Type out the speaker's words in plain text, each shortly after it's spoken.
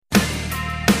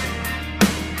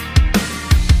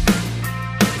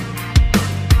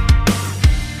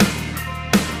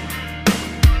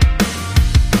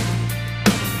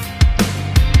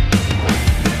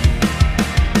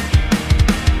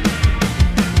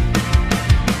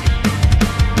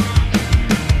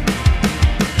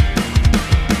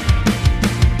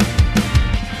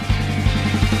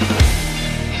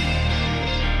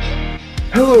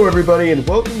everybody, and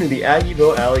welcome to the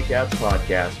Aggieville Alley Cats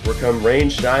podcast, where come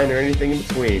rain, shine, or anything in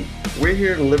between, we're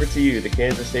here to deliver to you the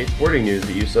Kansas State sporting news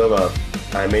that you so love.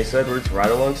 I'm Ace Edwards,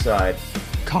 right alongside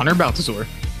Connor Baltazar.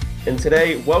 And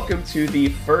today, welcome to the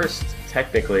first,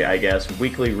 technically, I guess,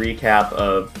 weekly recap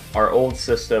of our old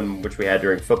system, which we had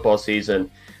during football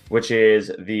season, which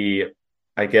is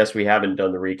I guess we haven't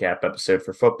done the recap episode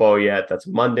for football yet. That's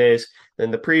Mondays,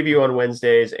 then the preview on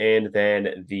Wednesdays, and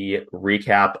then the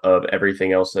recap of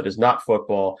everything else that is not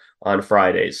football on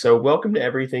Fridays. So welcome to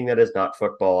everything that is not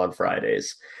football on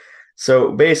Fridays.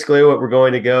 So basically what we're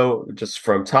going to go just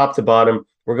from top to bottom,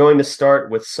 we're going to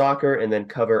start with soccer and then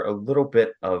cover a little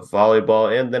bit of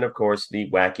volleyball and then, of course,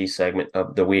 the wacky segment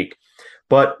of the week.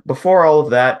 But before all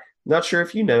of that, not sure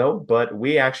if you know, but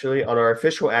we actually, on our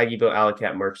official Aggieville Alley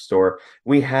Cat merch store,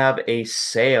 we have a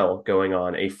sale going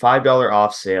on, a $5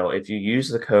 off sale if you use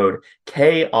the code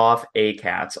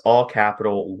KOFFACATS, all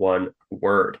capital one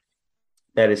word.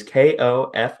 That is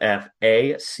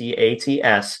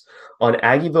KOFFACATS on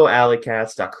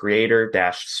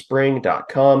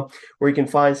AggievilleAlleyCats.creator-spring.com, where you can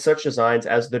find such designs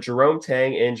as the Jerome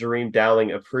Tang and Jareem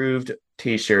Dowling approved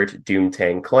t-shirt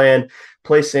Doomtang Clan,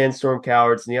 Play Sandstorm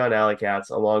Cowards, Neon Alley Cats,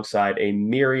 alongside a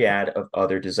myriad of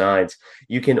other designs.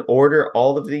 You can order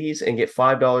all of these and get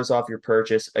 $5 off your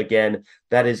purchase. Again,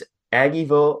 that is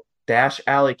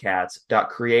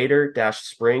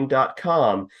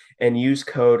Aggieville-Alleycats.creator-spring.com and use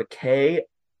code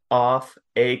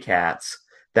KOFFACATS.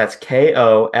 That's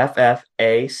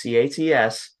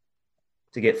KOFFACATS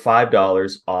to get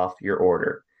 $5 off your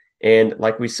order. And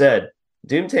like we said,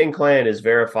 Doomtang Clan is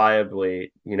verifiably,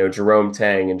 Jerome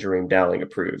Tang and Jareem Dowling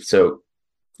approved. So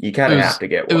you kind of have to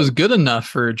get one. It was good enough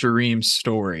for Jareem's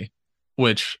story,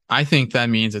 which I think that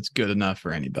means it's good enough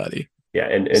for anybody. Yeah,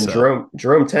 and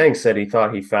Jerome Tang said he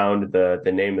thought he found the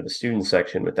name of the student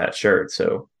section with that shirt.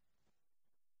 So,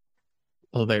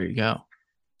 well, there you go.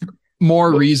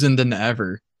 More reason than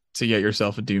ever to get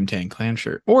yourself a Doomtang Clan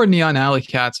shirt or a Neon Alley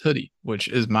Cats hoodie, which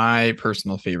is my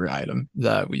personal favorite item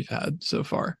that we've had so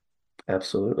far.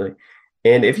 Absolutely.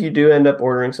 And if you do end up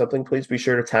ordering something, please be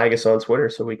sure to tag us on Twitter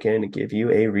so we can give you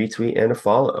a retweet and a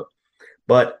follow.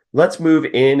 But let's move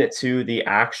into the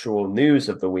actual news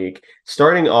of the week,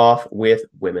 starting off with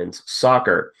women's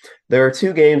soccer. There are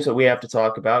two games that we have to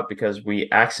talk about because we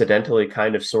accidentally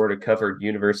sort of covered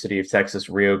University of Texas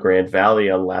Rio Grande Valley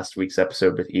on last week's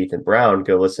episode with Ethan Brown.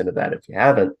 Go listen to that if you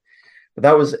haven't. But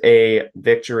that was a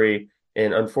victory.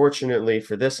 And unfortunately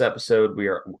for this episode, we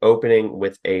are opening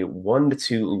with a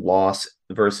 1-2 loss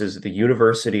versus the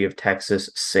University of Texas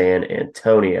San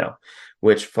Antonio,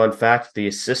 which, fun fact, the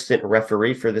assistant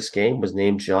referee for this game was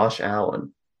named Josh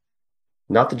Allen.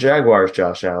 Not the Jaguars'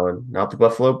 Josh Allen, not the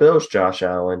Buffalo Bills' Josh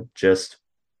Allen, just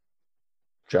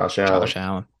Josh Allen. Josh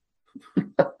Allen.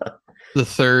 The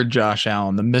third Josh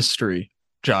Allen, the mystery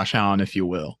Josh Allen, if you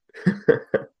will.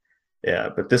 Yeah,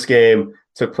 but this game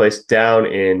took place down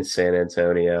in San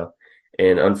Antonio,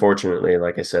 and unfortunately,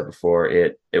 like I said before,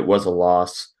 it was a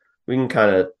loss. We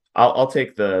can I'll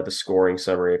take the scoring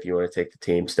summary if you want to take the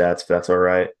team stats, if that's all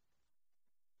right.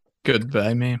 Good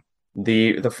by me.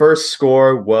 The first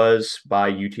score was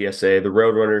by UTSA. The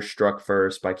Roadrunners struck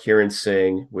first by Kieran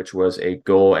Singh, which was a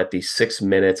goal at the 6th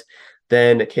minute.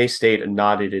 Then K-State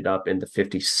knotted it up in the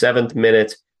 57th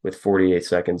minute with 48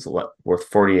 seconds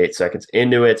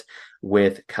into it,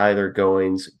 with Kyler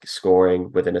Goins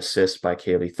scoring with an assist by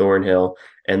Kaylee Thornhill.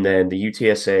 And then the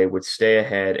UTSA would stay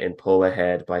ahead and pull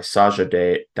ahead by Saja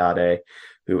Dade,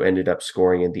 who ended up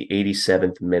scoring in the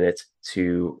 87th minute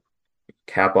to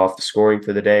cap off the scoring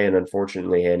for the day, and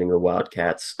unfortunately handing the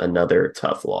Wildcats another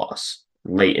tough loss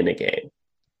late in the game.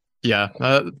 Yeah,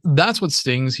 that's what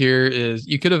stings here is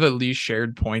you could have at least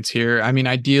shared points here. I mean,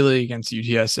 ideally against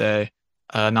UTSA,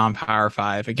 non-Power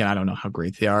 5. Again, I don't know how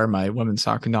great they are. My women's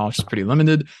soccer knowledge is pretty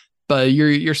limited, but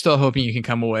you're still hoping you can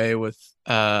come away with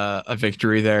a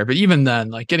victory there. But even then,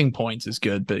 like, getting points is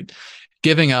good, but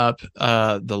giving up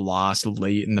the loss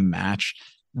late in the match,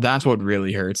 that's what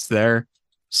really hurts there.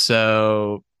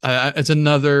 So it's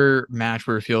another match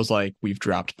where it feels like we've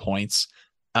dropped points,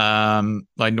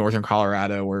 like Northern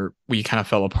Colorado, where we kind of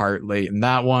fell apart late in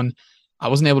that one. I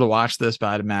wasn't able to watch this, but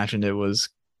I'd imagined it was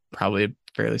probably a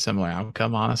fairly similar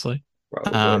outcome, honestly.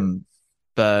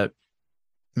 But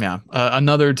yeah,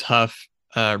 another tough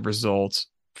result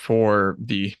for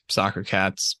the Soccer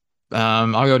Cats.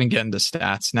 I'll go ahead and get into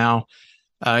stats now.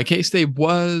 K-State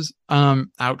was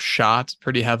outshot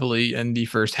pretty heavily in the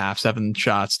first half, 7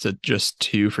 shots to just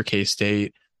 2 for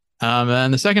K-State.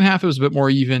 And the second half, it was a bit more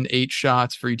even, 8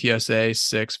 shots for UTSA,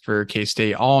 6 for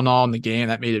K-State. All in all in the game,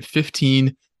 that made it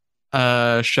 15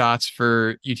 shots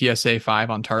for UTSA, 5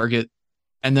 on target.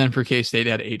 And then for K-State, they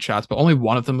had 8 shots, but only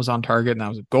one of them was on target, and that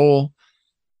was a goal.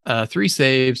 3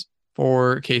 saves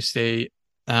for K-State.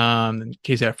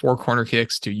 K-State had 4 corner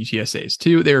kicks to UTSA's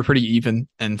 2. They were pretty even,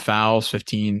 and fouls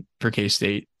 15 for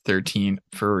K-State, 13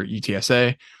 for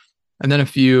UTSA. And then a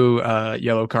few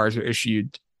yellow cards were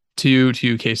issued, 2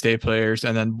 to K-State players,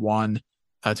 and then 1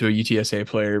 to a UTSA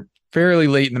player fairly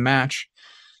late in the match.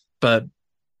 But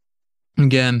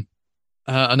again,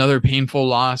 another painful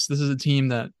loss. This is a team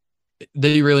that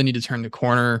they really need to turn the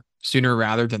corner sooner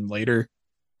rather than later,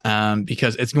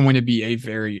 because it's going to be a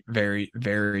very, very,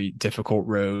 very difficult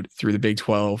road through the Big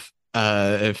 12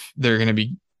 if they're not going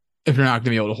to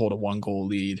be able to hold a 1-goal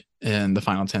lead in the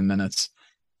final 10 minutes,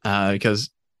 because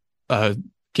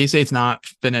K-State's not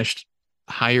finished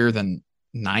higher than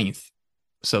 9th,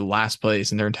 so last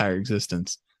place in their entire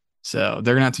existence. So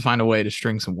they're going to have to find a way to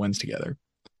string some wins together.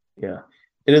 Yeah.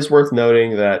 It is worth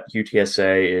noting that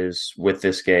UTSA is, with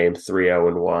this game,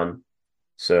 3-0-1.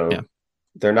 So Yeah.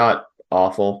 they're not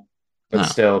awful, but No.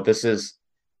 still, this is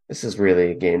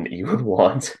really a game that you would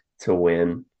want to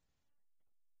win.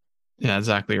 Yeah,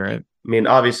 exactly right. I mean,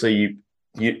 obviously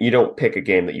you don't pick a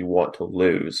game that you want to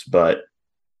lose, but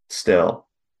still,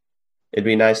 it'd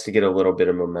be nice to get a little bit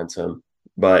of momentum.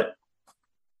 But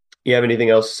you have anything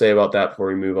else to say about that before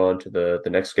we move on to the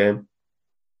next game?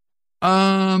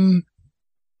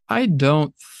 I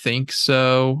don't think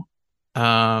so.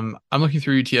 I'm looking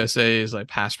through UTSA's like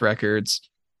past records.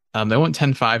 They went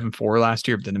 10-5-4 last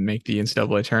year, but didn't make the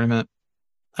NCAA tournament.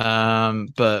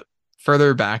 But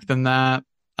further back than that,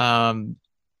 I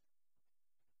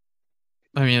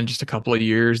mean, just a couple of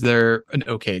years, they're an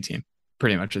okay team,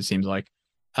 pretty much, it seems like,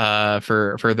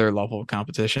 for their level of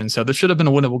competition. So this should have been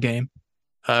a winnable game,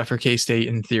 for K-State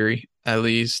in theory, at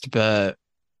least. But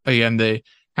again, they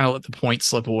kind of let the point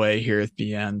slip away here at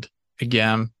the end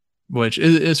again, which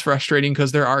is frustrating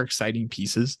because there are exciting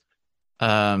pieces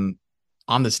on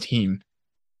this team.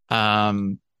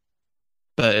 But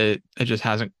it just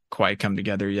hasn't quite come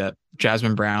together yet.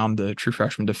 Jasmine Brown, the true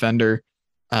freshman defender,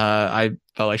 I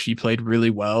felt like she played really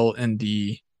well in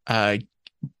the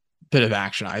bit of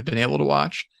action I've been able to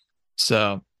watch.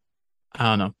 So I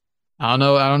don't know. I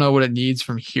don't know what it needs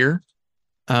from here.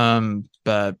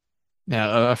 But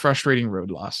yeah, a frustrating road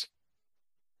loss.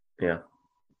 Yeah.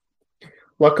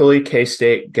 Luckily,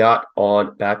 K-State got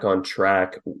back on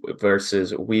track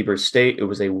versus Weber State. It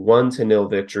was a 1-0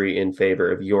 victory in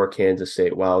favor of your Kansas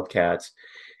State Wildcats.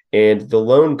 And the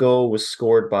lone goal was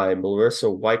scored by Melissa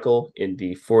Weichel in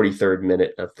the 43rd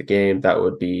minute of the game. That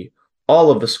would be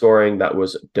all of the scoring that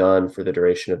was done for the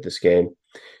duration of this game.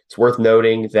 It's worth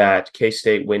noting that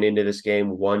K-State went into this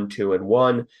game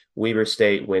 1-2-1. Weber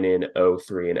State went in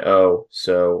 0-3-0.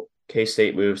 So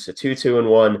K-State moves to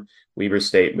 2-2-1. Weber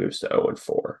State moves to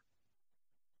 0-4.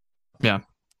 Yeah.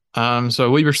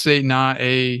 So Weber State, not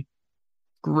a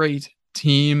great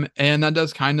team, and that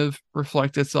does kind of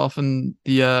reflect itself in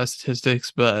the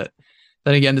statistics. But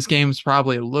then again, this game is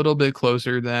probably a little bit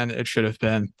closer than it should have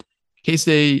been.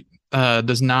 K-State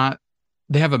does not.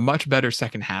 They have a much better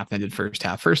second half than they did first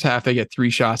half. First half, they get 3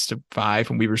 shots to 5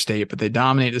 from Weber State, but they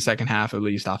dominate the second half, at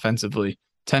least offensively.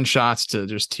 10 shots to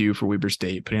just 2 for Weber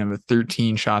State, putting them with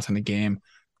 13 shots in the game,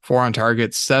 4 on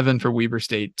target, 7 for Weber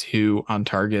State, 2 on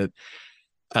target.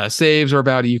 Saves are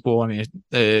about equal. I mean,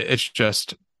 it's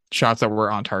just shots that were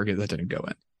on target that didn't go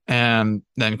in. And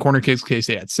then corner kicks,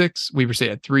 K-State had 6, Weber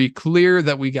State had 3. Clear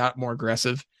that we got more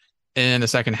aggressive in the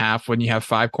second half when you have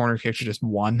 5 corner kicks or just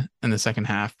 1 in the second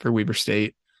half for Weber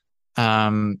State.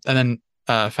 And then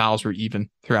fouls were even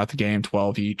throughout the game,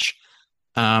 12 each.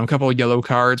 A couple of yellow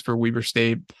cards for Weber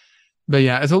State. But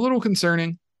yeah, it's a little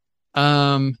concerning.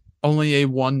 Only a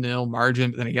 1-0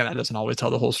 margin, but then again, that doesn't always tell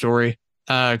the whole story.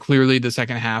 Clearly the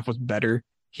second half was better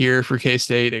here for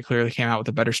K-State. They clearly came out with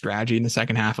a better strategy in the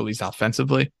second half, at least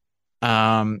offensively.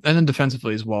 And then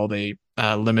defensively as well, they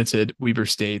limited Weber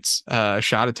State's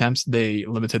shot attempts. They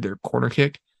limited their corner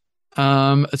kick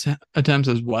attempts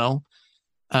as well.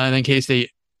 And then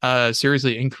K-State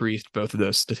seriously increased both of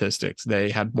those statistics. They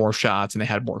had more shots and they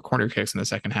had more corner kicks in the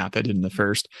second half than they did in the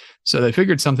first. So they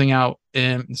figured something out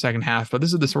in the second half. But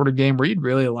this is the sort of game where you'd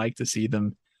really like to see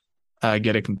them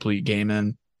get a complete game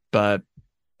in. But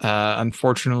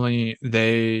unfortunately,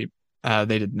 they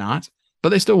did not. But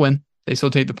they still win. They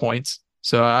still take the points.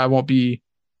 So I won't be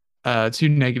too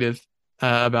negative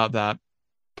about that.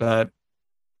 But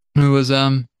it was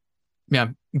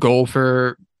goal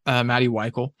for Maddie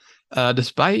Weichel.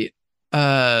 Despite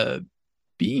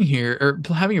being here or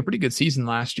having a pretty good season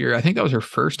last year, I think that was her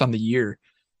first on the year,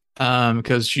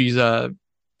 because she's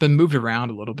been moved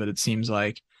around a little bit, it seems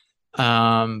like.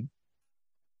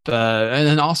 And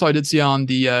then also I did see on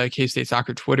the K-State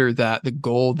soccer Twitter that the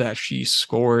goal that she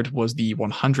scored was the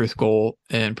 100th goal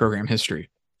in program history.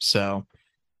 So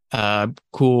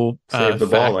cool Save the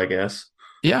ball, fact. I guess.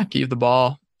 Yeah, keep the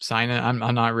ball, sign it.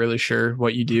 I'm not really sure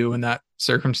what you do in that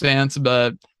circumstance,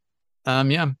 but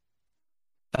yeah.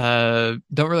 Don't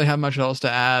really have much else to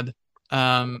add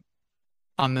um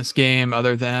on this game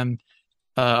other than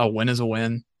a win is a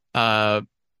win.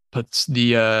 Puts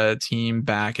the team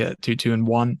back at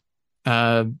 2-2-1.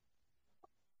 Uh,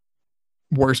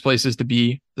 Worse places to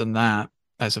be than that,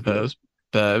 I suppose.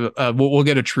 But we'll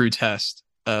get a true test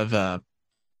of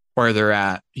where they're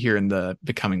at here in the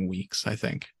coming weeks, I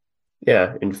think.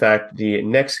 Yeah, in fact, the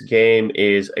next game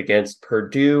is against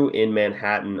Purdue in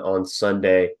Manhattan on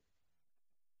Sunday.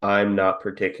 I'm not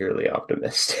particularly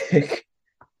optimistic.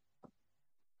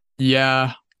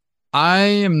 Yeah, I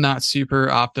am not super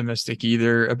optimistic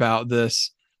either about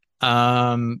this.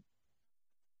 Um,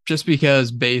 just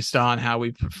because based on how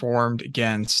we performed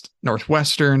against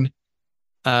Northwestern,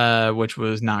 which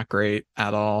was not great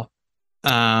at all.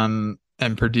 And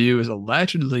Purdue is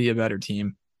allegedly a better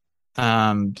team.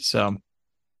 So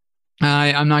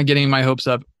I'm not getting my hopes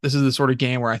up. This is the sort of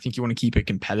game where I think you want to keep it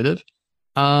competitive,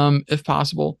 if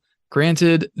possible.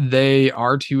 Granted, they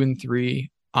are 2-3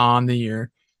 on the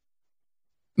year,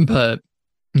 but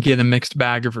get a mixed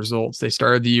bag of results. They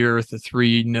started the year with a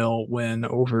 3-0 win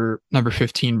over number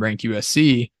 15 ranked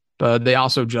USC, but they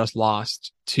also just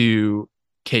lost to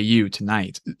KU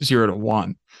tonight,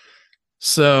 0-1.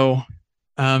 So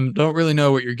don't really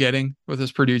know what you're getting with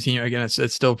this Purdue team. Again,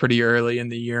 it's still pretty early in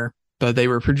the year, but they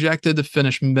were projected to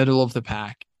finish middle of the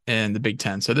pack in the Big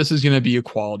Ten. So this is going to be a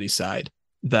quality side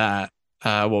that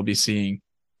we'll be seeing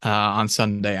on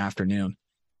Sunday afternoon.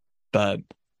 But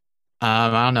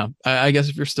I don't know. I guess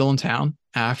if you're still in town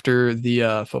after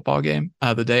the football game,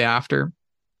 the day after,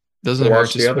 doesn't hurt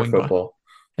Watch to the other swing by. football.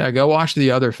 Yeah, go watch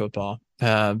the other football.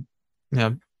 Yeah,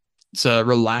 it's a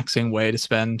relaxing way to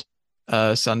spend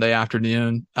Sunday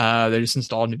afternoon. They just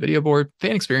installed a new video board.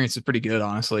 Fan experience is pretty good,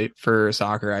 honestly, for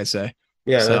soccer, I'd say.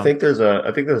 Yeah, and So, I think there's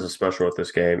a special with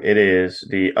this game. It is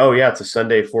the oh yeah, it's a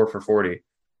Sunday 4 for 40.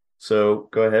 So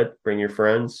go ahead, bring your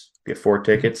friends, get 4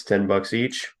 tickets, $10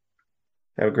 each.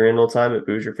 Have a grand old time at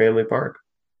Boozer Family Park.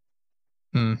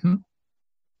 mm-hmm,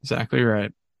 exactly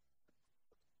right.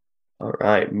 All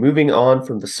right, moving on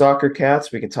from the soccer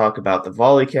cats, we can talk about the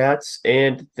volley cats,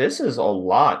 and this is a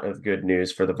lot of good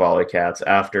news for the volley cats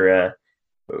after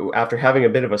having a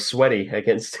bit of a sweaty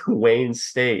against Wayne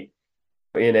State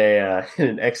in in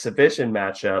an exhibition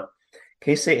matchup.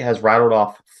 K-State has rattled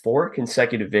off 4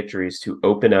 consecutive victories to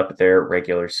open up their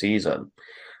regular season.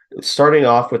 Starting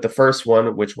off with the first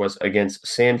one, which was against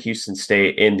Sam Houston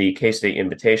State in the K-State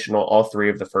Invitational. All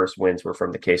 3 of the first wins were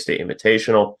from the K-State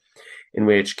Invitational, in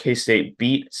which K-State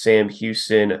beat Sam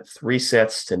Houston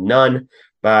 3-0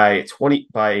 by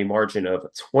a margin of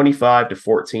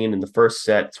 25-14 in the first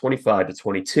set,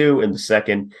 25-22 in the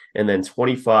second, and then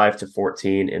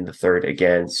 25-14 in the third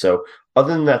again. So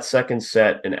other than that second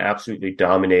set, an absolutely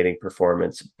dominating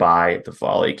performance by the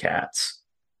Volley Cats.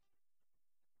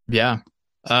 Yeah.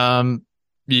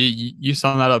 You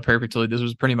summed that up perfectly. This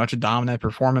was pretty much a dominant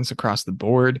performance across the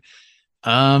board.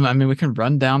 I mean, we can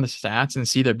run down the stats and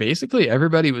see that basically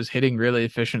everybody was hitting really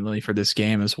efficiently for this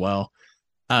game as well.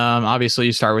 Obviously,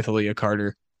 you start with Aaliyah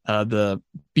Carter, the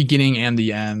beginning and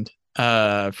the end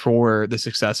for the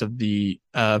success of the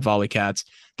Volley Cats.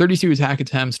 32 attack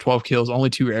attempts, 12 kills, only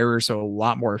 2 errors, so a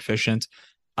lot more efficient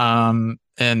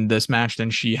in this match than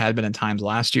she had been in times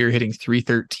last year, hitting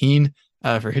 313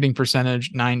 for hitting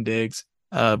percentage, 9 digs.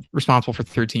 Responsible for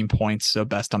 13 points, so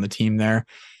best on the team there.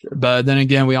 But then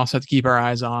again, we also have to keep our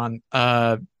eyes on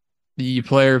the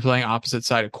player playing opposite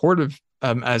side of court of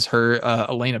as her,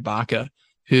 Elena Baca,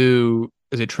 who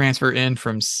is a transfer in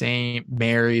from St.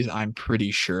 Mary's, I'm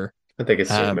pretty sure. I think it's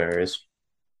St. Mary's.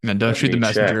 And don't shoot the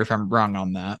messenger if I'm wrong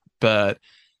on that. But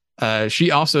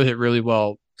she also hit really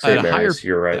well at St. Mary's,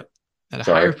 you're right. At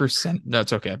a higher percent,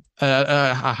 that's okay.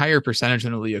 A higher percentage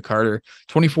than Aaliyah Carter.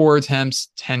 24 attempts,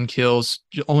 10 kills,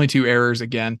 only 2 errors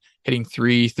again, hitting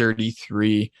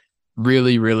 333.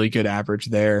 Really, really good average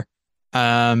there.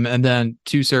 And then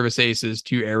 2 service aces,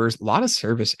 2 errors, a lot of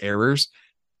service errors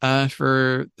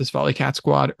for this Volley Cat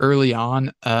squad early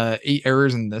on. 8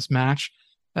 errors in this match,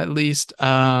 at least.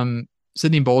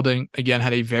 Sydney Bolding, again,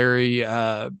 had a very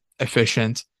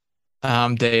efficient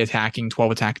day attacking,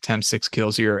 12 attack attempts, 6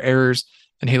 kills, 0 errors.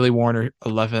 And Haley Warner,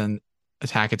 11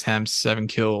 attack attempts, 7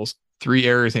 kills, 3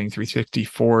 errors, hitting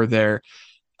 354 there.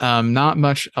 Not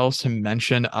much else to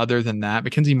mention other than that.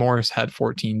 Mackenzie Morris had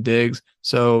 14 digs,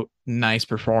 so nice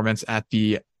performance at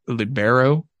the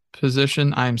libero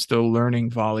position. I'm still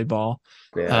learning volleyball.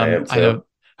 Yeah, I am I too.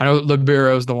 know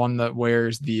libero is the one that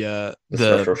wears The the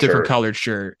special different shirt. colored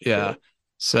shirt. Yeah. Yeah.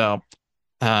 So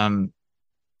um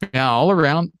yeah, all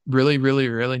around really, really,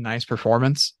 really nice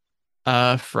performance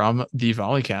from the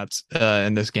Volley Cats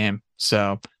in this game.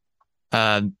 So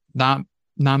uh not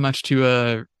not much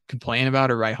to complain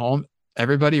about or write home.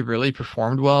 Everybody really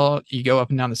performed well. You go up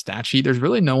and down the stat sheet. There's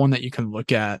really no one that you can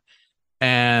look at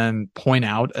and point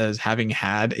out as having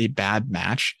had a bad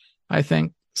match, I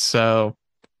think. So,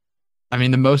 I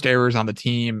mean, the most errors on the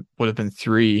team would have been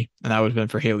three, and that would have been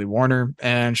for Haley Warner,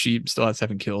 and she still had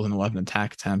 7 kills and 11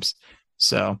 attack attempts.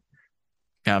 So,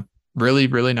 yeah, really,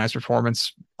 really nice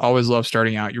performance. Always love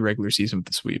starting out your regular season with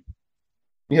the sweep.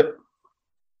 Yep.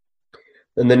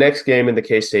 And the next game in the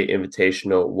K-State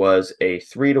Invitational was a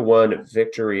 3-1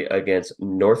 victory against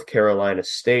North Carolina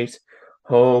State,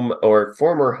 home or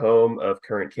former home of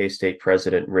current K-State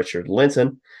president Richard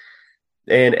Linton.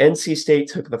 And NC State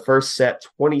took the first set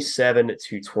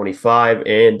 27-25,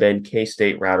 and then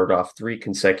K-State rattled off three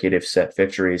consecutive set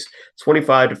victories,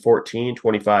 25-14,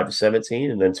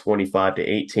 25-17, and then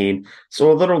 25-18.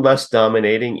 So a little less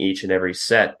dominating each and every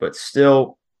set, but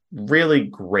still really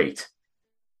great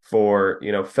for,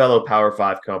 fellow Power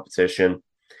 5 competition.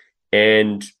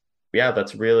 And yeah,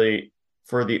 that's really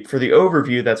for the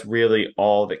overview, that's really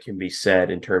all that can be said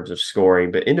in terms of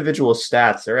scoring. But individual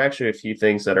stats, there are actually a few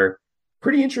things that are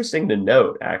pretty interesting to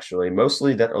note, actually.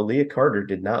 Mostly that Aaliyah Carter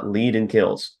did not lead in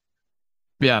kills.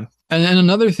 Yeah. And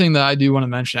another thing that I do want to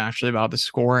mention actually about the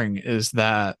scoring is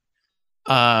that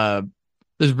uh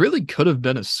this really could have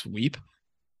been a sweep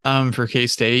for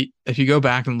K-State. If you go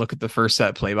back and look at the first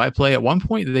set play-by-play, at one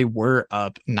point they were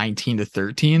up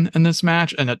 19-13 in this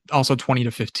match, and also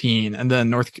 20-15. And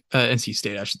then NC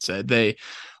State, I should say, they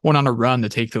went on a run to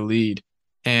take the lead.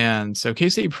 And so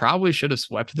K-State probably should have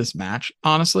swept this match,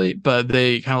 honestly, but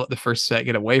they kind of let the first set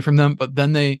get away from them. But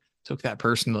then they took that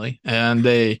personally, and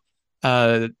they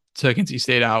took NC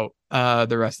State out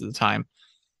the rest of the time.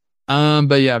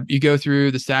 But yeah, you go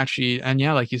through the stat sheet, and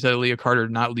yeah, like you said, Leah Carter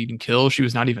not leading kills. She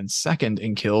was not even second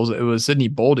in kills. It was Sydney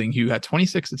Bolding who had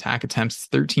 26 attack attempts,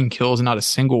 13 kills, and not a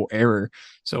single error.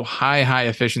 So high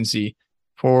efficiency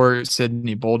for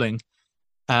Sydney Bolding.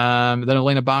 Then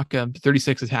Elena Baca,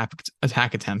 36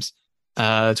 attack attempts,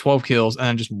 12 kills, and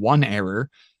then just one error.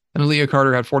 And Leah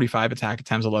Carter had 45 attack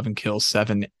attempts, 11 kills,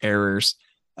 7 errors.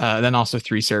 Then also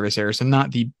 3 service errors. So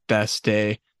not the best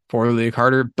day for Leah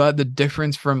Carter. But the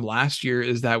difference from last year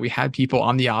is that we had people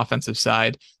on the offensive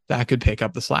side that could pick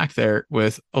up the slack there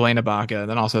with Elena Baca, and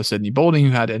then also Sydney Bolding,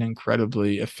 who had an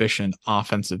incredibly efficient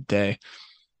offensive day.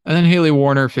 And then Haley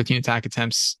Warner, 15 attack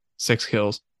attempts, 6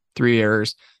 kills, 3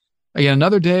 errors. Again,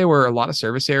 another day where a lot of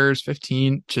service errors,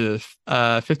 15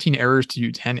 errors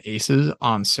to 10 aces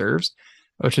on serves,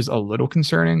 which is a little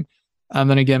concerning.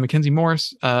 Then again, Mackenzie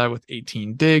Morris with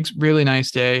 18 digs, really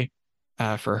nice day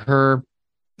for her.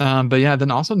 But yeah,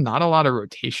 then also not a lot of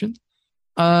rotation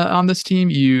on this team.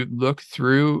 You look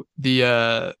through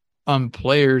the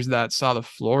players that saw the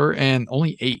floor, and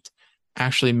only 8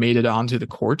 actually made it onto the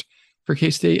court for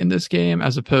K-State in this game,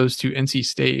 as opposed to NC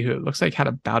State, who it looks like had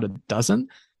about a dozen.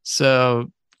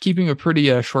 So keeping a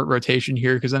pretty short rotation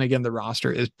here, because then again, the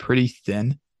roster is pretty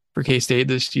thin for K-State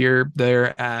this year.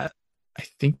 They're at, I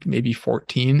think, maybe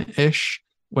 14-ish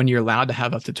when you're allowed to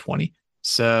have up to 20.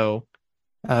 So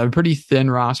pretty thin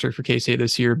roster for K-State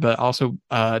this year, but also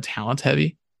talent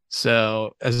heavy.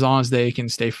 So as long as they can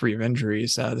stay free of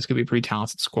injuries, this could be a pretty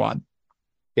talented squad.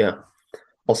 Yeah.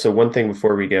 Also, one thing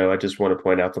before we go, I just want to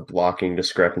point out the blocking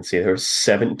discrepancy. There were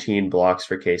 17 blocks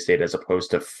for K-State as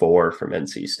opposed to 4 from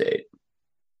NC State.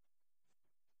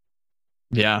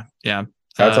 Yeah, yeah.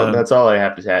 That's all I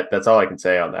have to say. That's all I can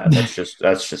say on that.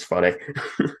 That's just funny.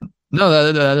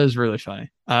 No, that is really funny.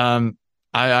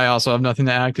 I also have nothing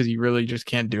to add because you really just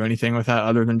can't do anything with that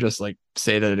other than just like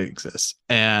say that it exists,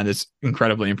 and it's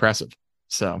incredibly impressive.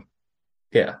 So,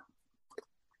 yeah.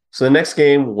 So the next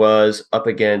game was up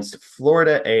against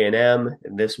Florida A&M,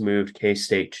 and this moved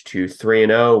K-State to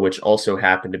 3-0, which also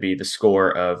happened to be the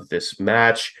score of this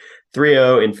match.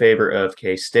 3-0 in favor of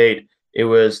K-State. It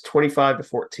was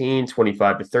 25-14,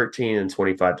 25-13, and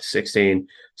 25-16.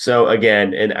 So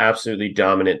again, an absolutely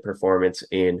dominant performance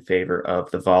in favor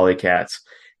of the Volley Cats.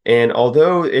 And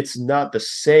although it's not the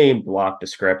same block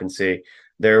discrepancy,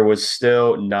 there was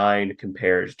still 9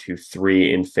 compared to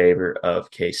 3 in favor of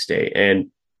K-State.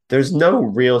 And there's no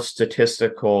real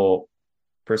statistical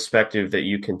perspective that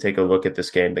you can take a look at this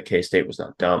game that K-State was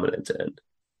not dominant in.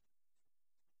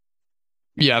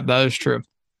 yeah, that is true.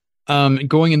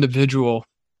 Going individual,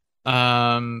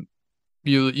 you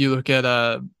look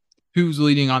at who's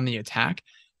leading on the attack,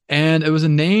 And it was a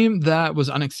name that was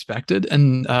unexpected,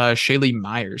 and Shaylee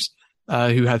Myers,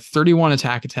 who had 31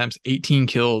 attack attempts, 18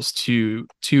 kills to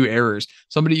 2 errors.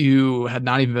 Somebody who had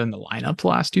not even been in the lineup the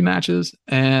last 2 matches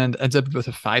and ends up with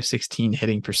a 516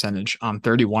 hitting percentage on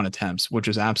 31 attempts, which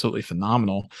is absolutely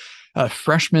phenomenal. A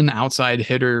freshman outside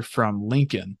hitter from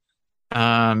Lincoln,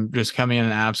 just coming in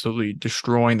and absolutely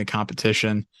destroying the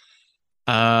competition.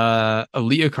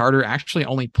 Aaliyah Carter actually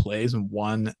only plays in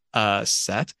one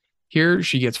set here.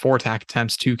 She gets 4 attack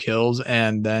attempts, 2 kills,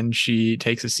 and then she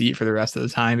takes a seat for the rest of the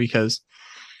time because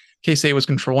K-State was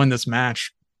controlling this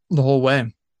match the whole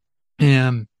way.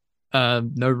 And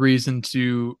no reason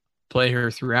to play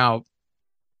her throughout.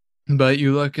 But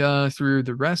you look through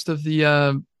the rest of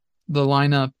the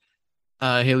lineup.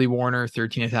 Haley Warner,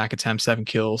 13 attack attempts, 7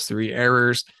 kills, 3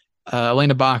 errors.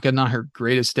 Elena Baca, not her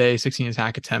greatest day, 16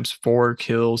 attack attempts, 4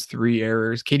 kills, 3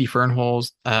 errors. Katie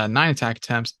Fernholz, 9 attack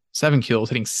attempts, 7 kills,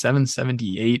 hitting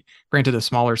 778. Granted, a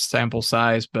smaller sample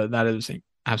size, but that is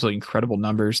absolutely incredible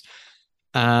numbers.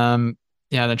 Then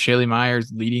Shaylee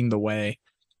Myers leading the way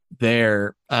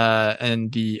there in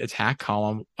the attack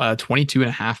column,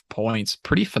 22.5 points.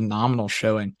 Pretty phenomenal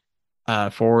showing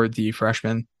for the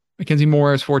freshman. Mackenzie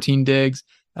Morris, 14 digs.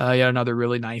 Yet another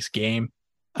really nice game.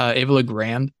 Ava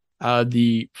LeGrand,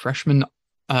 the freshman,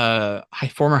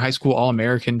 former high school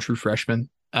All-American true freshman,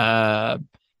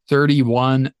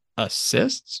 31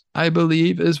 assists, I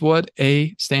believe is what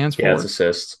A stands for. Yeah, it's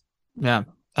assists. Yeah.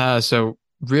 So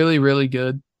really, really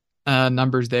good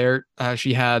numbers there.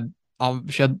 She had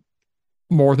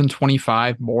more than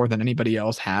 25, more than anybody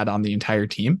else had on the entire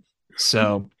team.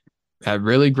 So a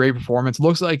really great performance.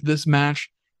 Looks like this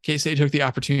match, K-State took the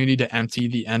opportunity to empty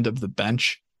the end of the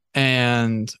bench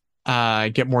and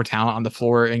get more talent on the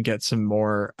floor and get some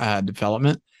more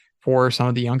development for some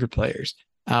of the younger players,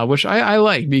 which I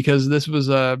like because this was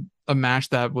a match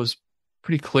that was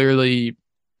pretty clearly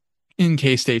in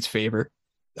K-State's favor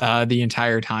the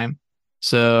entire time.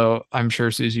 So I'm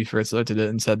sure Susie Fritz looked at it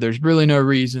and said, there's really no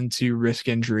reason to risk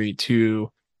injury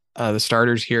to the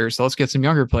starters here. So let's get some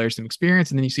younger players, some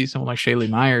experience. And then you see someone like Shaylee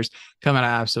Myers come out of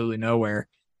absolutely nowhere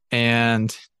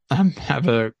and have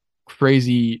a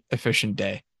crazy efficient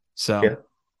day. So yeah.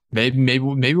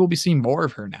 maybe we'll be seeing more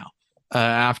of her now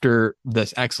after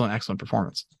this excellent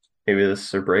performance. Maybe this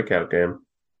is her breakout game.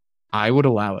 I would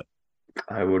allow it.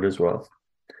 I would as well.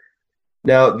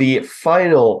 Now, the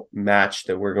final match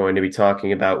that we're going to be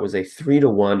talking about was a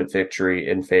 3-1 victory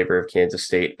in favor of Kansas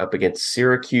State up against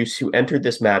Syracuse, who entered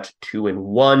this match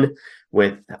 2-1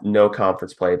 with no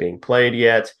conference play being played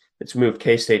yet. It's moved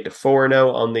K-State to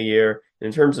 4-0 on the year.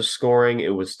 In terms of scoring,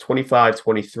 it was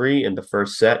 25-23 in the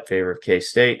first set, favor of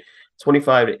K-State,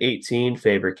 25-18,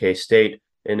 favor of K-State,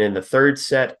 and in the third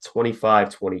set,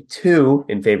 25-22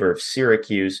 in favor of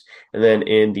Syracuse, and then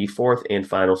in the fourth and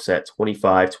final set,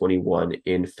 25-21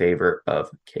 in favor of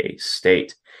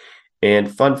K-State.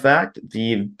 And fun fact,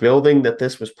 the building that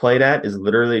this was played at is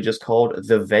literally just called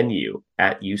The Venue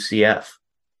at UCF.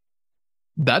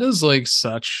 That is like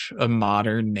such a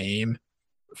modern name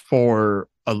for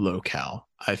a locale,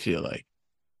 I feel like.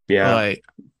 Yeah. Like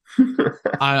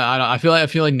I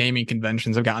feel like naming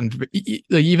conventions have gotten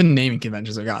like even naming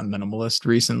conventions have gotten minimalist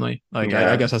recently. Like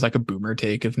I guess that's like a boomer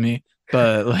take of me.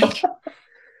 But like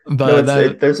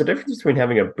there's a difference between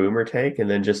having a boomer take and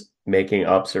then just making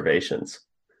observations.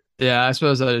 Yeah, I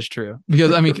suppose that is true.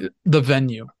 Because I mean the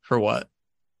venue for what?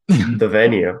 The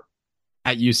venue.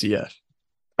 At UCF.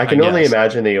 I can only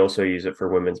imagine they also use it for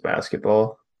women's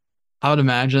basketball. I would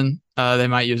imagine they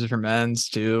might use it for men's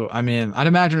too. I mean, I'd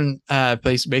imagine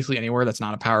basically anywhere that's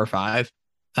not a Power 5,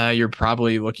 you're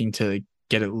probably looking to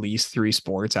get at least 3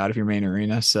 sports out of your main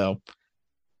arena. So,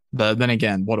 but then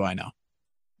again, what do I know?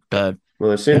 But well,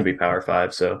 they're soon to be Power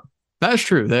 5, so that's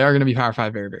true. They are going to be Power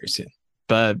 5 very, very soon.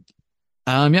 But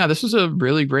this was a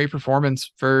really great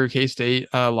performance for K-State.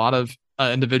 A lot of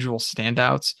individual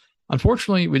standouts.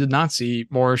 Unfortunately, we did not see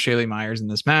more Shaylee Myers in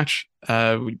this match.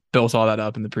 We built all that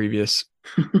up in the previous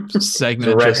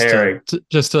segment. It was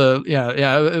a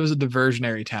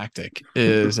diversionary tactic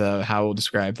is how we'll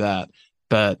describe that.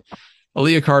 But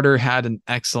Aaliyah Carter had an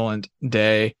excellent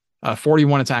day.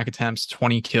 41 attack attempts,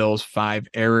 20 kills, 5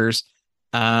 errors.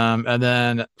 And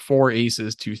then 4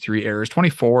 aces to 3 errors,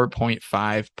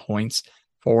 24.5 points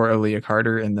for Aaliyah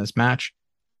Carter in this match.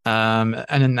 And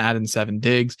then add in 7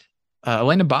 digs.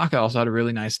 Elena Baca also had a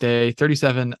really nice day.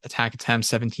 37 attack attempts,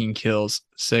 17 kills,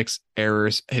 6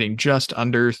 errors, hitting just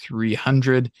under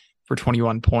 300 for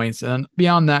 21 points. And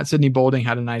beyond that, Sydney Bolding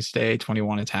had a nice day.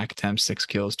 21 attack attempts, 6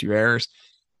 kills, 2 errors.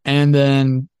 And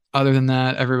then other than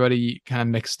that, everybody kind of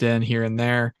mixed in here and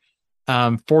there.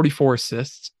 44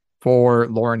 assists for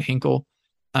Lauren Hinkle.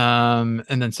 And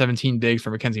then 17 digs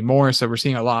for Mackenzie Morris. So we're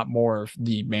seeing a lot more of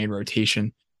the main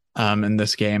rotation in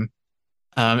this game.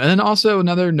 And then also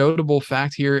another notable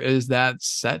fact here is that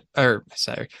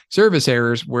service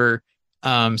errors were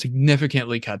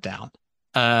significantly cut down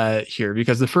here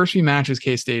because the first few matches,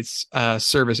 K-State's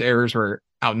service errors were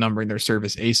outnumbering their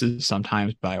service aces,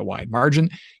 sometimes by a wide margin.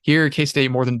 Here,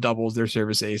 K-State more than doubles their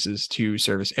service aces to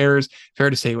service errors. Fair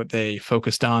to say what they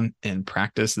focused on in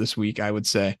practice this week, I would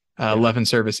say. 11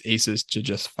 service aces to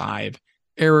just 5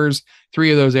 errors.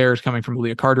 3 of those errors coming from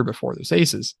Leah Carter before those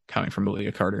aces coming from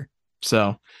Leah Carter.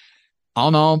 So, all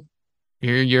in all,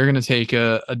 you're going to take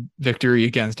a victory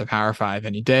against a Power 5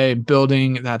 any day.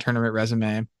 Building that tournament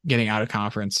resume, getting out of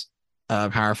conference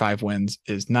Power 5 wins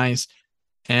is nice.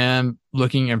 And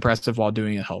looking impressive while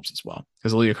doing it helps as well.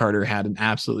 Because Leah Carter had an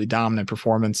absolutely dominant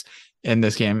performance in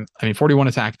this game. I mean, 41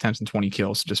 attack attempts and 20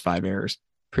 kills, just 5 errors.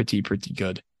 Pretty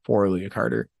good for Leah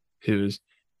Carter, who's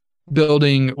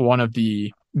building one of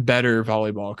the better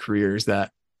volleyball careers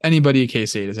that anybody at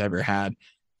K-State has ever had,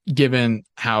 given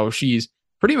how she's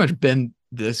pretty much been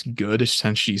this good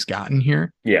since she's gotten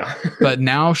here. Yeah. But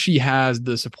now she has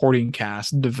the supporting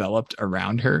cast developed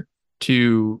around her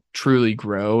to truly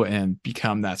grow and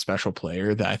become that special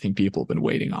player that I think people have been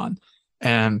waiting on.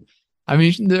 And I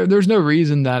mean, there's no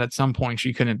reason that at some point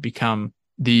she couldn't become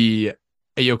the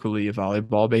Ayoka Lee of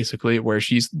volleyball, basically, where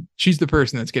she's the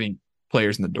person that's getting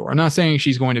players in the door. I'm not saying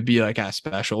she's going to be like as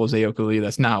special as Ayoka Lee.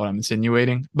 That's not what I'm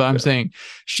insinuating, but I'm saying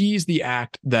she's the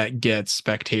act that gets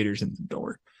spectators in the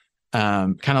door.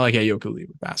 Kind of like Ayoka Lee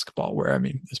with basketball, where I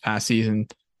mean, this past season,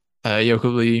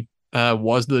 Ayoka Lee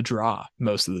was the draw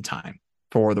most of the time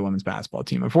for the women's basketball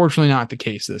team. Unfortunately, not the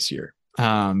case this year.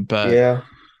 But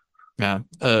yeah,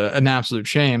 an absolute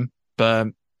shame. But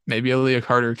maybe Leah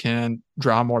Carter can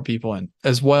draw more people in,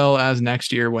 as well as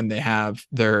next year when they have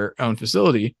their own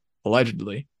facility.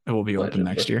 Allegedly, it will be open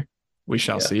next year. We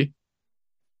shall see.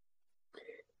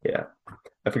 Yeah.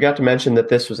 I forgot to mention that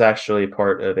this was actually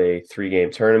part of a 3-game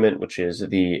tournament, which is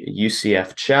the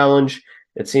UCF Challenge.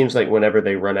 It seems like whenever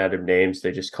they run out of names,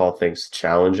 they just call things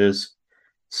challenges.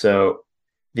 So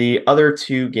the other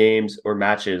 2 games or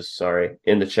matches,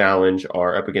 in the challenge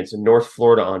are up against North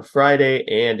Florida on Friday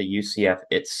and a UCF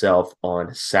itself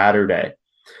on Saturday.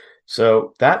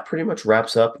 So that pretty much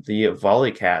wraps up the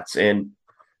Volley Cats. And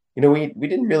we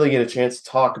didn't really get a chance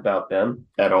to talk about them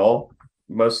at all,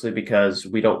 mostly because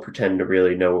we don't pretend to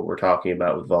really know what we're talking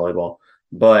about with volleyball.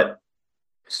 But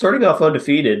starting off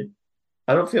undefeated,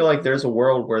 I don't feel like there's a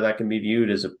world where that can be viewed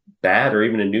as a bad or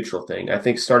even a neutral thing. I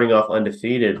think starting off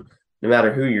undefeated, no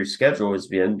matter who your schedule has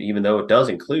been, even though it does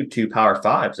include 2 Power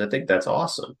 5s, I think that's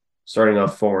awesome. Starting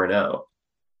off 4-0.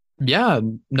 Yeah,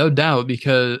 no doubt,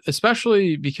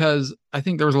 especially because I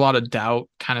think there was a lot of doubt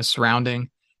kind of surrounding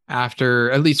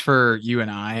after, at least for you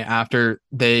and I, after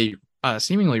they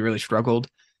seemingly really struggled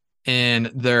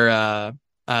in their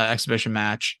exhibition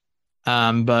match.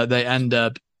 But they end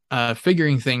up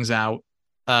figuring things out,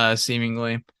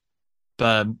 seemingly.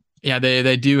 But yeah,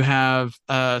 they do have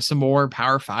some more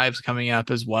Power 5s coming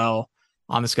up as well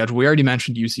on the schedule. We already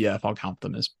mentioned UCF. I'll count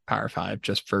them as Power 5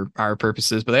 just for our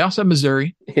purposes. But they also have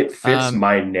Missouri. It fits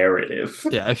my narrative.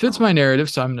 Yeah, it fits my narrative,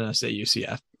 so I'm going to say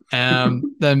UCF.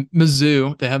 Then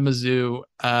Mizzou, they have Mizzou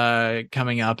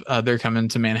coming up. They're coming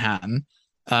to Manhattan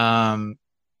the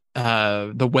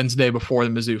Wednesday before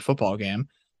the Mizzou football game.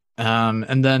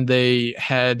 And then they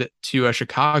head to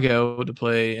Chicago to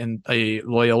play in a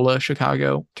Loyola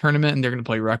Chicago tournament, and they're going to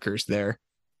play Rutgers there.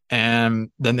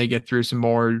 And then they get through some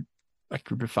more like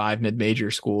group of 5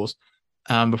 mid-major schools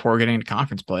before getting into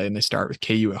conference play, and they start with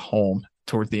KU at home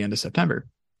towards the end of September.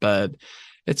 But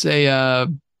it's a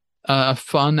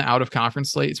fun out of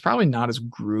conference slate. It's probably not as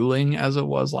grueling as it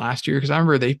was last year, because I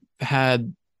remember they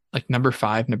had like number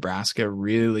 5 Nebraska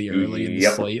really early in the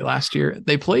slate last year.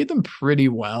 They played them pretty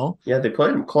well. Yeah, they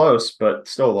played them close, but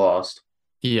still lost.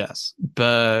 Yes,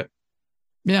 but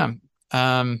yeah,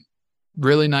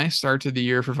 really nice start to the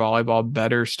year for volleyball.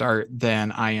 Better start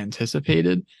than I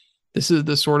anticipated. This is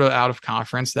the sort of out of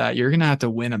conference that you're gonna have to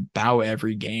win about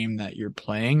every game that you're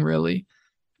playing, really,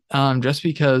 just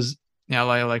because. Now,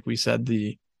 like we said,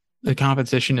 the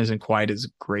competition isn't quite as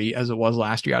great as it was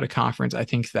last year out of conference. I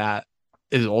think that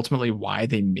is ultimately why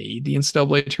they made the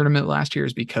NCAA tournament last year,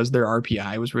 is because their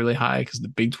RPI was really high, because the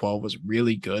Big 12 was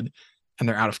really good, and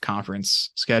their out of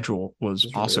conference schedule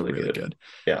was also really good.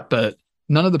 Yeah. But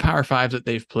none of the Power 5s that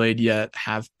they've played yet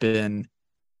have been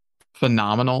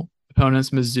phenomenal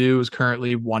opponents. Mizzou is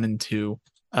currently 1-2.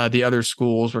 The other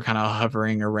schools were kind of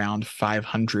hovering around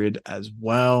 500 as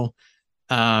well.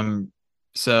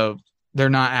 So they're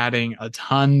not adding a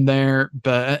ton there,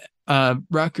 but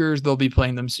Rutgers, they'll be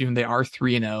playing them soon. They are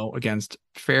 3-0 against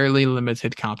fairly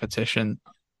limited competition.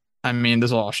 I mean,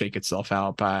 this will all shake itself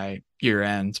out by year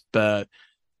end, but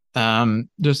just I don't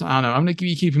know. I'm going to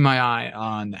be keeping my eye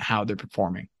on how they're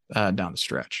performing down the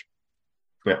stretch.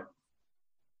 Yeah,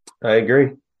 I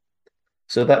agree.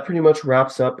 So that pretty much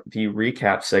wraps up the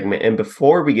recap segment. And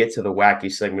before we get to the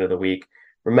wacky segment of the week,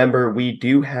 remember we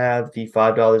do have the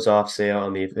 $5 off sale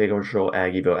on the official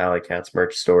Aggieville Alley Cats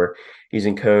merch store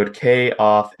using code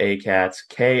KOFFACATS,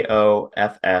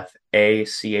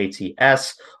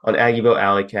 KOFFACATS on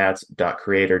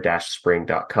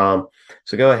AggievilleAlleyCats.creator-spring.com.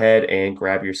 So go ahead and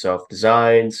grab yourself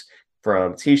designs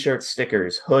from t-shirts,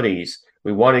 stickers, hoodies.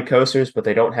 We wanted coasters, but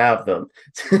they don't have them.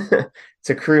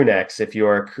 To crew necks, if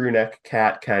you're a crew neck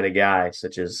cat kind of guy,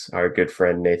 such as our good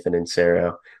friend Nathan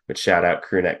Insero, which shout out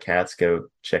crew neck cats, go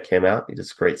check him out. He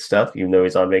does great stuff, even though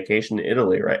he's on vacation in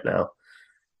Italy right now.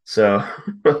 So,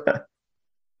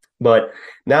 but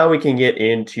now we can get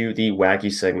into the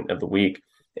wacky segment of the week.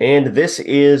 And this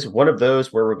is one of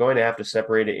those where we're going to have to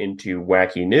separate it into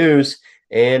wacky news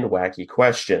and wacky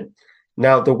question.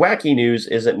 Now, the wacky news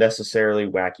isn't necessarily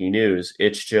wacky news.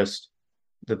 It's just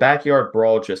the backyard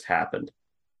brawl just happened.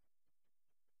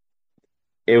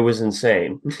 It was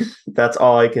insane. That's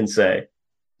all I can say.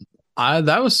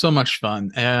 That was so much fun.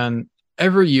 And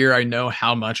every year I know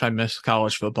how much I miss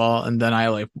college football. And then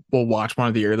I will watch one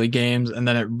of the early games, and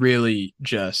then it really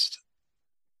just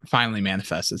finally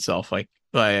manifests itself. Like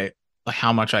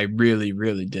how much I really,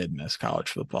 really did miss college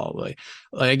football.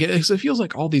 It feels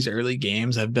like all these early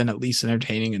games have been at least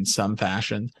entertaining in some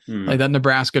fashion. Like that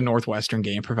Nebraska Northwestern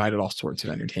game provided all sorts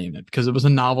of entertainment because it was a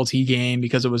novelty game,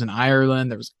 because it was in Ireland.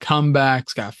 There was comebacks.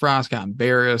 Scott Frost got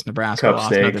embarrassed. Nebraska Cup lost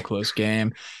snake. Another close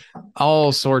game.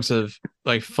 All sorts of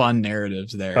fun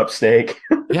narratives there. Cup snake.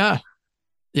 Yeah,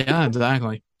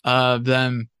 exactly.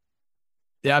 Then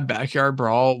backyard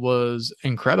brawl was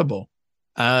incredible.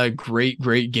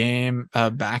 Great game,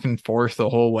 back and forth the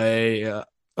whole way,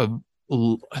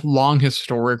 long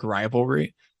historic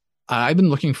rivalry. I've been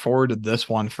looking forward to this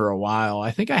one for a while.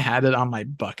 I think I had it on my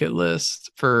bucket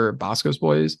list for Bosco's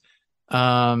Boys.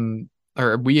 I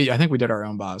think we did our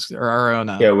own Bosco or our own.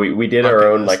 Yeah, we did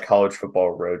our own list. College football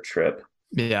road trip.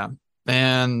 Yeah,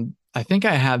 and I think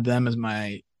I had them as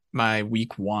my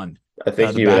week one. I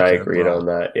think you and I agreed on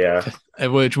that, yeah.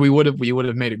 Which we would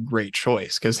have made a great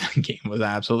choice because that game was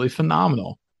absolutely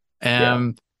phenomenal.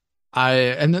 And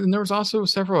then there was also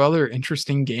several other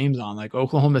interesting games on, like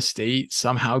Oklahoma State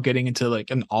somehow getting into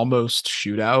an almost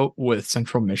shootout with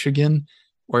Central Michigan,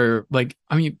 where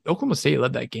Oklahoma State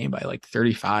led that game by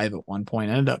 35 at one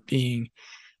point. It ended up being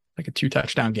a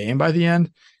 2-touchdown game by the end,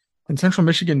 and Central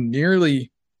Michigan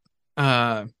nearly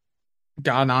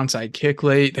got an onside kick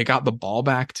late. They got the ball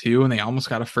back too, and they almost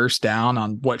got a first down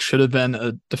on what should have been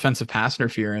a defensive pass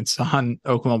interference on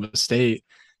Oklahoma State.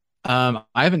 I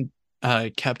haven't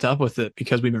kept up with it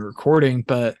because we've been recording,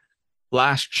 but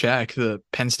last check, the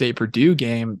Penn State Purdue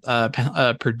game,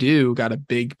 Purdue got a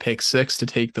big pick six to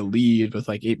take the lead with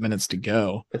 8 minutes to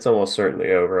go. It's almost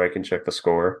certainly over. I can check the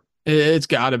score. It's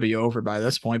got to be over by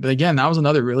this point. But again, that was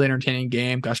another really entertaining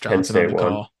game. Gus Johnson on the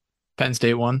call. Penn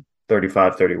State won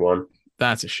 35-31.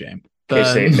 That's a shame.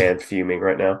 K-State man fuming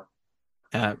right now.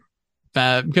 Could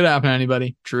happen to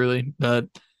anybody, truly. But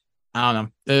I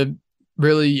don't know.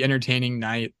 Really entertaining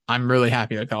night. I'm really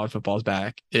happy that college football is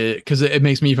back because it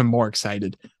makes me even more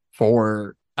excited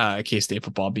for K-State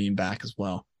football being back as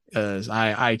well. Because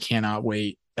I cannot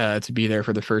wait to be there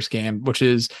for the first game, which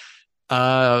is,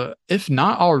 if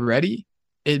not already,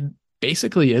 it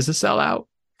basically is a sellout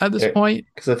at this point.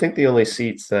 Because I think the only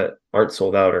seats that aren't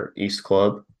sold out are East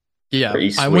Club. Yeah,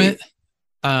 I went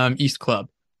East Club.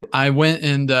 I went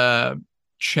and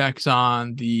checked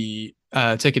on the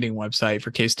ticketing website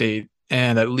for K-State,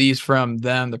 and at least from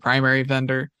them, the primary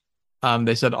vendor,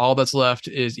 they said all that's left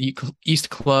is East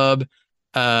Club,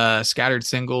 scattered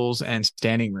singles, and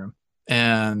standing room,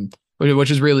 and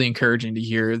which is really encouraging to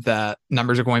hear that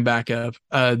numbers are going back up.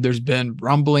 There's been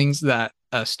rumblings that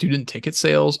student ticket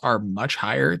sales are much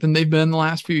higher than they've been the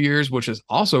last few years, which is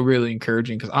also really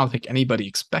encouraging because I don't think anybody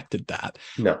expected that.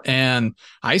 No. And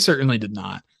I certainly did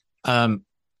not.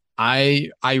 I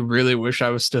really wish I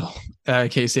was still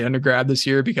K-State undergrad this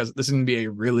year, because this is going to be a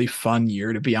really fun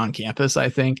year to be on campus, I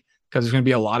think, because there's going to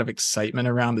be a lot of excitement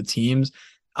around the teams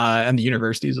and the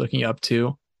universities looking up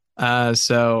too.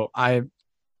 So I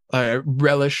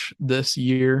relish this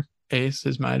year. Ace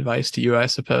is my advice to you, I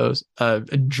suppose.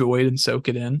 Enjoy it and soak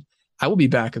it in. I will be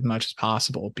back as much as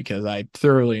possible because I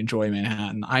thoroughly enjoy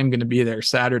Manhattan. I'm going to be there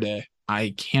Saturday.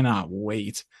 I cannot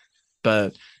wait.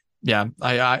 But yeah,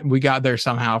 we got there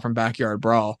somehow from Backyard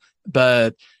Brawl.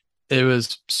 But It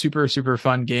was super, super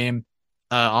fun game.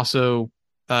 Also,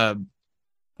 uh,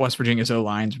 West Virginia's O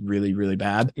line's really, really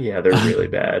bad. Yeah, they're really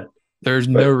bad. There's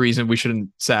no But reason we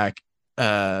shouldn't sack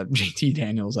JT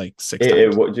Daniels like 6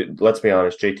 times. let's be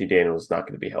honest, JT Daniels is not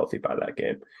going to be healthy by that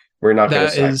game. We're not going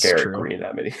to That sack is Garrett true. Green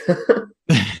that many.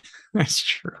 That's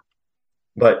true.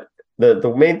 But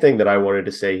the main thing that I wanted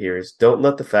to say here is don't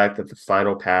let the fact that the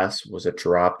final pass was a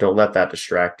drop, don't let that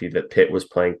distract you that Pitt was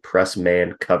playing press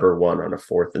man cover one on a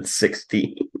 4th and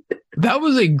 16. That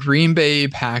was a Green Bay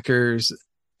Packers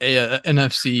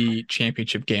NFC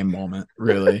Championship game moment,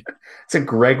 really. It's a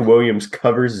Greg Williams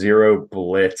cover zero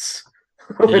blitz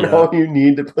when Yeah. all you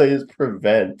need to play is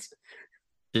prevent.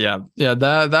 Yeah. Yeah.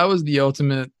 That was the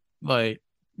ultimate, like,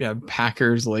 yeah,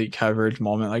 Packers late coverage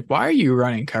moment. Like, why are you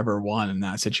running cover one in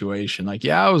that situation? Like,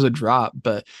 yeah, it was a drop,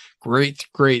 but great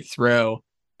throw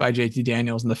by JT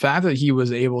Daniels. And the fact that he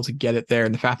was able to get it there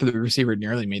and the fact that the receiver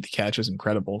nearly made the catch is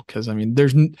incredible. Cause I mean,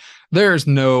 there's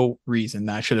no reason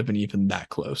that should have been even that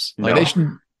close. Like, they should,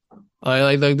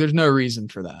 like, there's no reason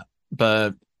for that.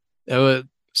 But it was a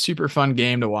super fun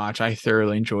game to watch. I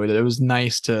thoroughly enjoyed it. It was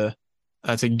nice to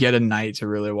get a night to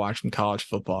really watch some college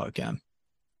football again.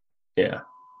 Yeah.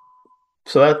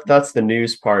 So that's the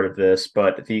news part of this,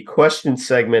 but the question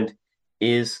segment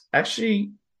is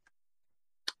actually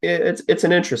it's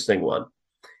an interesting one.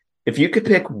 If you could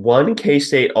pick one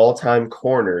K-State all-time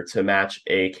corner to match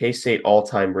a K-State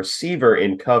all-time receiver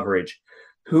in coverage,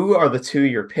 who are the two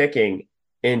you're picking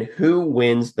and who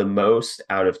wins the most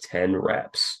out of 10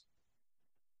 reps?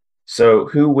 So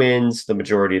who wins the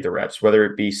majority of the reps, whether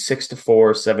it be 6-4,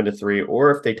 7-3, or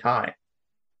if they tie?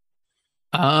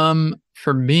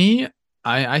 For me,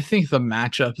 I think the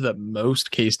matchup that most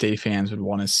K-State fans would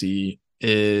want to see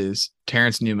is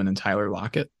Terrence Newman and Tyler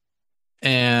Lockett.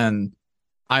 And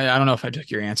I don't know if I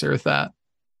took your answer with that,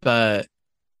 but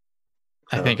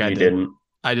I think I did. Didn't.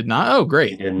 I did not. Oh,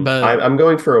 great. But I'm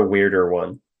going for a weirder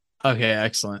one. Okay,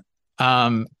 excellent.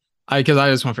 Because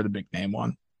I just went for the big name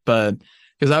one, but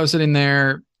because I was sitting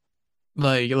there,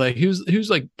 like who's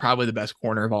like probably the best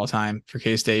corner of all time for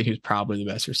K-State, who's probably the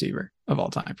best receiver of all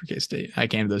time for K-State. I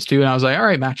came to those two and I was like, all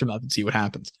right, match them up and see what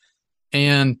happens.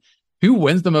 And who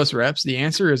wins the most reps? The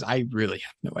answer is I really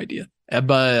have no idea,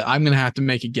 but I'm gonna have to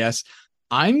make a guess.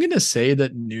 I'm gonna say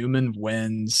that Newman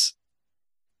wins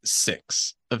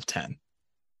 6 of 10,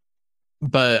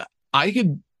 but I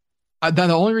could.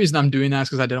 The only reason I'm doing that is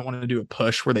because I didn't want to do a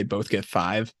push where they both get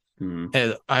 5.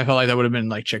 I felt like that would have been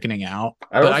like chickening out.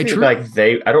 I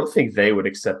don't think they would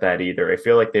accept that either. I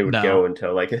feel like they would go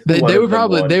until like they would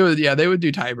probably they would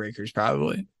do tiebreakers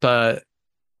probably. But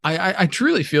I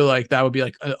truly feel like that would be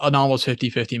like an almost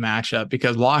 50-50 matchup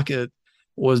because Lockett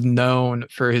was known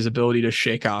for his ability to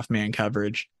shake off man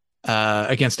coverage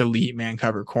against elite man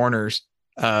cover corners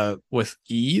with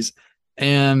ease.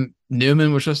 And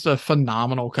Newman was just a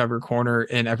phenomenal cover corner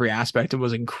in every aspect. It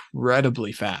was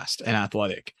incredibly fast and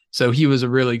athletic. So he was a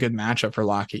really good matchup for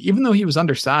Lockett. Even though he was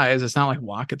undersized, it's not like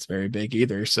Lockett's very big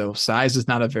either. So size is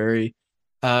not a very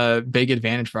big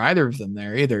advantage for either of them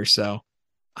there either. So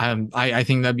I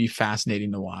think that'd be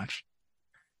fascinating to watch.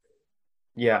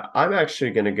 Yeah, I'm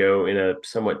actually going to go in a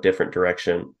somewhat different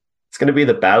direction. It's going to be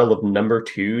the battle of number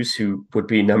twos who would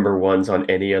be number ones on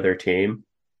any other team.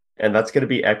 And that's going to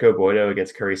be Echo Boydo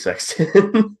against Curry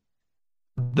Sexton.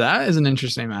 That is an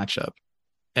interesting matchup.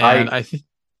 And I think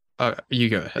you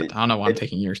go ahead. I don't know why I'm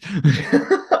taking yours.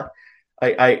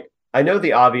 I know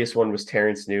the obvious one was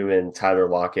Terrence Newman, Tyler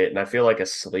Lockett, and I feel like a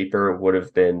sleeper would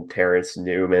have been Terrence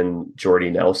Newman,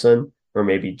 Jordy Nelson, or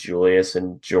maybe Julius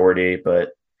and Jordy.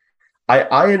 But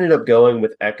I ended up going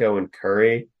with Echo and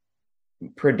Curry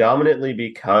predominantly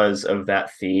because of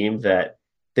that theme that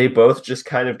they both just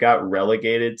kind of got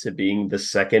relegated to being the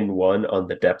second one on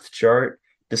the depth chart,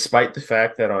 despite the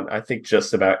fact that on, I think,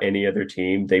 just about any other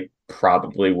team, they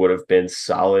probably would have been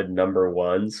solid number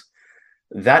ones.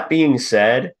 That being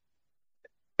said,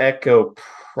 Echo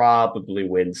probably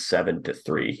wins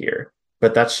 7-3 here,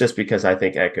 but that's just because I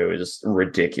think Echo is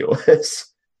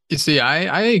ridiculous. You see,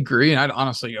 I agree, and I'd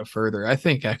honestly go further. I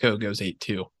think Echo goes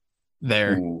 8-2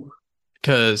 there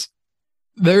because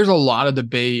there's a lot of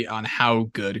debate on how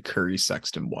good Curry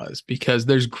Sexton was because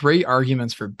there's great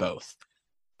arguments for both.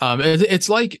 It's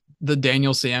like the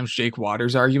Daniel Sams, Jake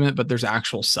Waters argument, but there's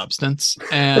actual substance.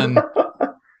 And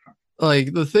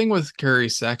like the thing with Curry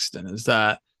Sexton is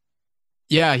that,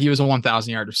 yeah, he was a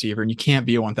 1,000-yard receiver, and you can't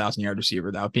be a 1,000-yard receiver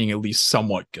without being at least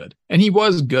somewhat good. And he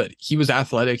was good. He was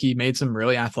athletic. He made some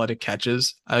really athletic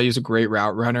catches. He was a great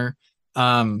route runner.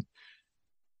 And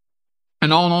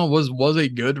all in all, was a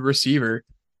good receiver.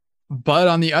 But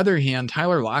on the other hand,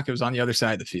 Tyler Lockett was on the other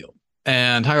side of the field.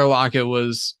 And Tyler Lockett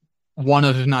was one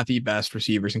of, if not the best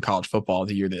receivers in college football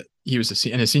the year that he was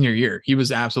in his senior year. He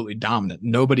was absolutely dominant.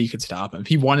 Nobody could stop him. If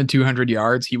he wanted 200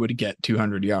 yards, he would get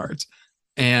 200 yards.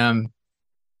 And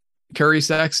Curry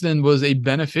Sexton was a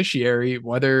beneficiary,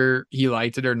 whether he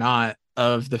liked it or not,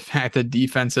 of the fact that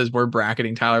defenses were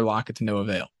bracketing Tyler Lockett to no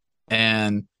avail.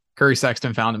 And Curry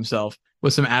Sexton found himself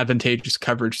with some advantageous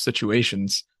coverage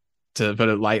situations, to put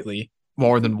it lightly,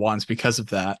 more than once because of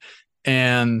that.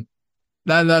 And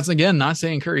that's, again, not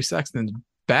saying Curry Sexton's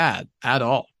bad at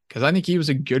all, because I think he was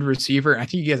a good receiver. I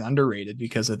think he gets underrated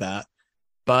because of that.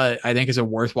 But I think it's a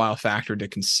worthwhile factor to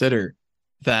consider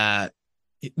that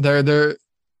there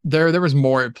was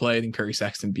more at play than Curry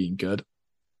Sexton being good.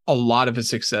 A lot of his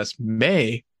success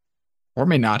may or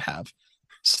may not have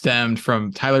stemmed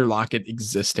from Tyler Lockett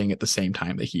existing at the same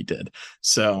time that he did.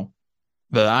 So,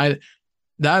 but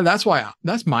that's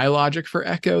my logic for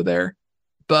Echo there.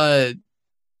 But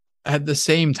at the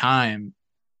same time,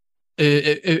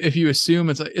 if you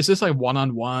assume it's like, is this like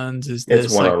one-on-ones?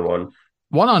 It's one-on-one. Like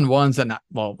one-on-ones that not,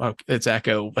 well, it's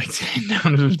Echo like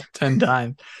 10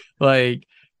 times. Like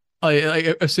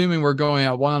assuming we're going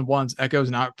out one-on-ones, Echo's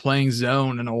not playing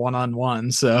zone in a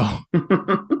one-on-one. So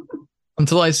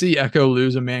until I see Echo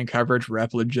lose a man coverage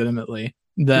rep legitimately,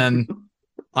 then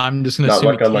I'm just going to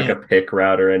assume not like a pick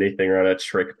route or anything, or on a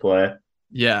trick play.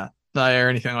 Yeah, or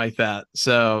anything like that.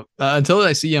 So until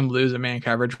I see him lose a man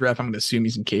coverage rep, I'm going to assume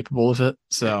he's incapable of it.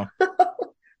 So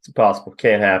it's impossible.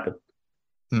 Can't happen.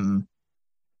 Mm-mm.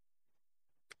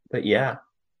 But yeah,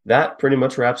 that pretty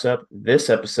much wraps up this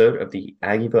episode of the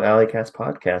Aggieville Alley Cats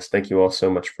podcast. Thank you all so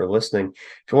much for listening.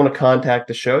 If you want to contact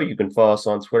the show, you can follow us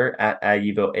on Twitter at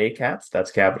Aggieville ACats. That's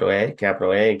capital A, and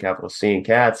capital C in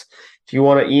cats. If you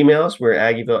want to email us, we're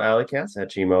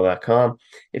AggieVilleAlleyCats@gmail.com.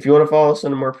 If you want to follow us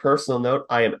on a more personal note,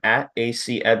 I am at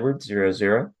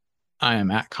ACEdward00. I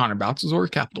am at Connor Baltazar,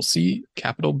 capital C,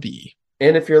 capital B.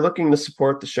 And if you're looking to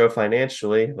support the show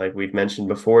financially, like we've mentioned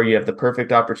before, you have the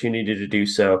perfect opportunity to do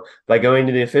so by going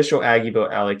to the official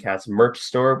Aggieville Alley Cats merch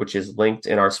store, which is linked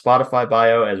in our Spotify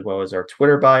bio as well as our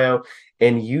Twitter bio,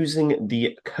 and using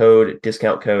the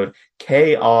discount code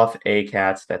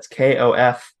KOFFACATS. That's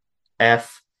KOFFACATS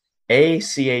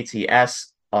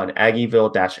on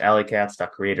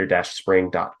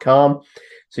Aggieville-alleycats.creator-spring.com.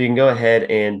 So you can go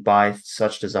ahead and buy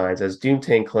such designs as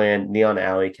Doomtang Clan, Neon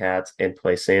Alley Cats, and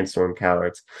play Sandstorm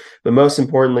Cowards. But most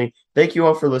importantly, thank you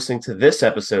all for listening to this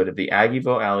episode of the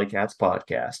Aggieville Alley Cats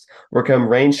podcast. Where come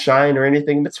rain, shine, or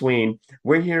anything in between,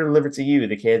 we're here to deliver to you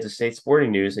the Kansas State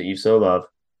sporting news that you so love.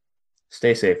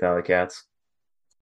 Stay safe, Alley Cats.